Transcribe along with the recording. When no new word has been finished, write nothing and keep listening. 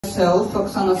myself,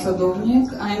 Oksana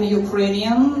Sadovnik. I'm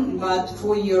Ukrainian, but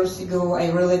 4 years ago I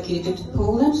relocated to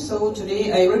Poland, so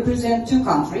today I represent two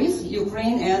countries,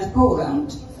 Ukraine and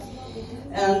Poland.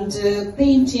 And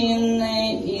painting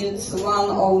is one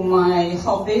of my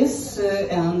hobbies,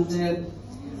 and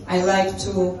I like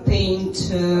to paint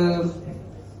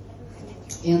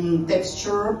in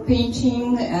texture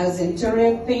painting, as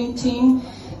interior painting,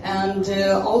 and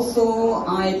also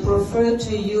I prefer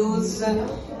to use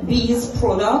these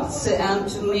products and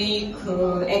to make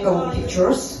eco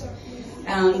pictures.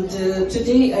 And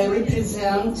today I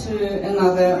represent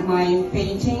another my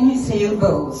painting,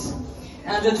 sailboats.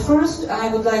 And at first I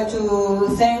would like to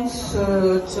thank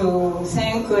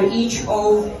each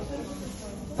of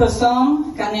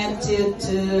person connected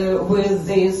with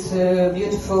this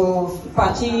beautiful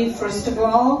party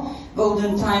festival,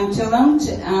 Golden Time Talent,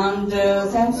 and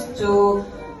thanks to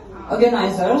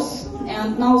organizers.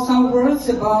 And now some words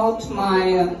about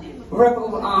my work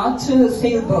of art,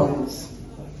 sailboats.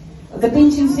 The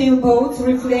painting sailboat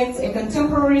reflects a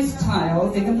contemporary style.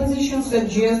 The composition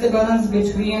suggests the balance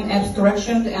between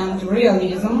abstraction and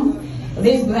realism.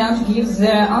 This blend gives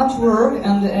the artwork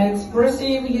an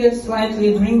expressive yet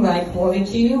slightly dreamlike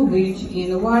quality, which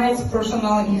invites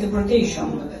personal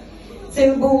interpretation.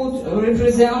 Sailboat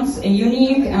represents a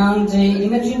unique and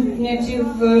imaginative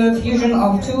fusion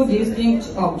of two distinct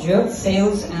objects,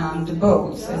 sails and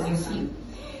boats, as you see.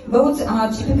 Boats are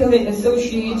typically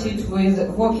associated with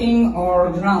walking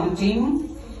or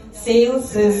grounding. Sails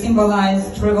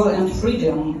symbolize travel and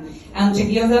freedom, and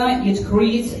together it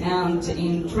creates an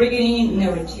intriguing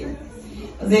narrative.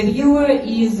 The viewer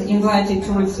is invited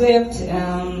to reflect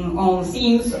on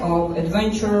themes of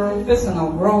adventure,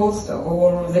 personal growth,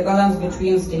 or the balance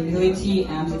between stability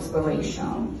and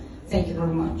exploration. Thank you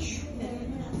very much.